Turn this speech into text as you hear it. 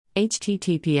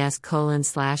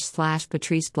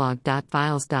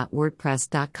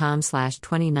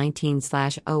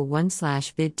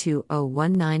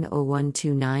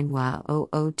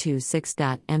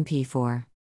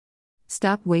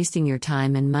Stop wasting your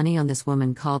time and money on this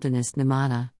woman called Ines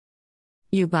Namata.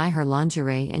 You buy her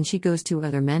lingerie and she goes to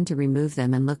other men to remove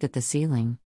them and look at the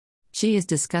ceiling. She is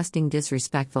disgusting,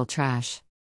 disrespectful trash.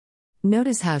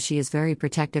 Notice how she is very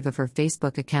protective of her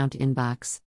Facebook account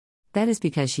inbox. That is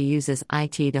because she uses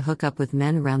IT to hook up with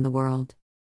men around the world.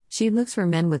 She looks for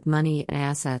men with money and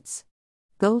assets.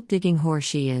 Gold-digging whore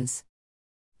she is.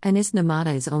 Ines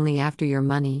Namata is only after your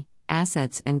money,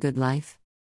 assets and good life.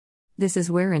 This is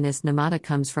where Ines Namata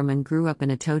comes from and grew up in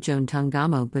a Tojon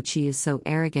Tongamo, but she is so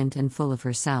arrogant and full of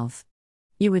herself.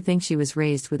 You would think she was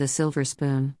raised with a silver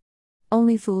spoon.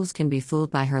 Only fools can be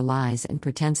fooled by her lies and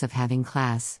pretense of having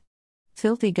class.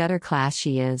 Filthy gutter class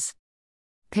she is.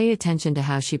 Pay attention to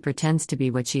how she pretends to be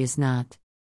what she is not.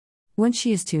 Once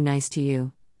she is too nice to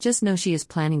you, just know she is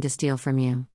planning to steal from you.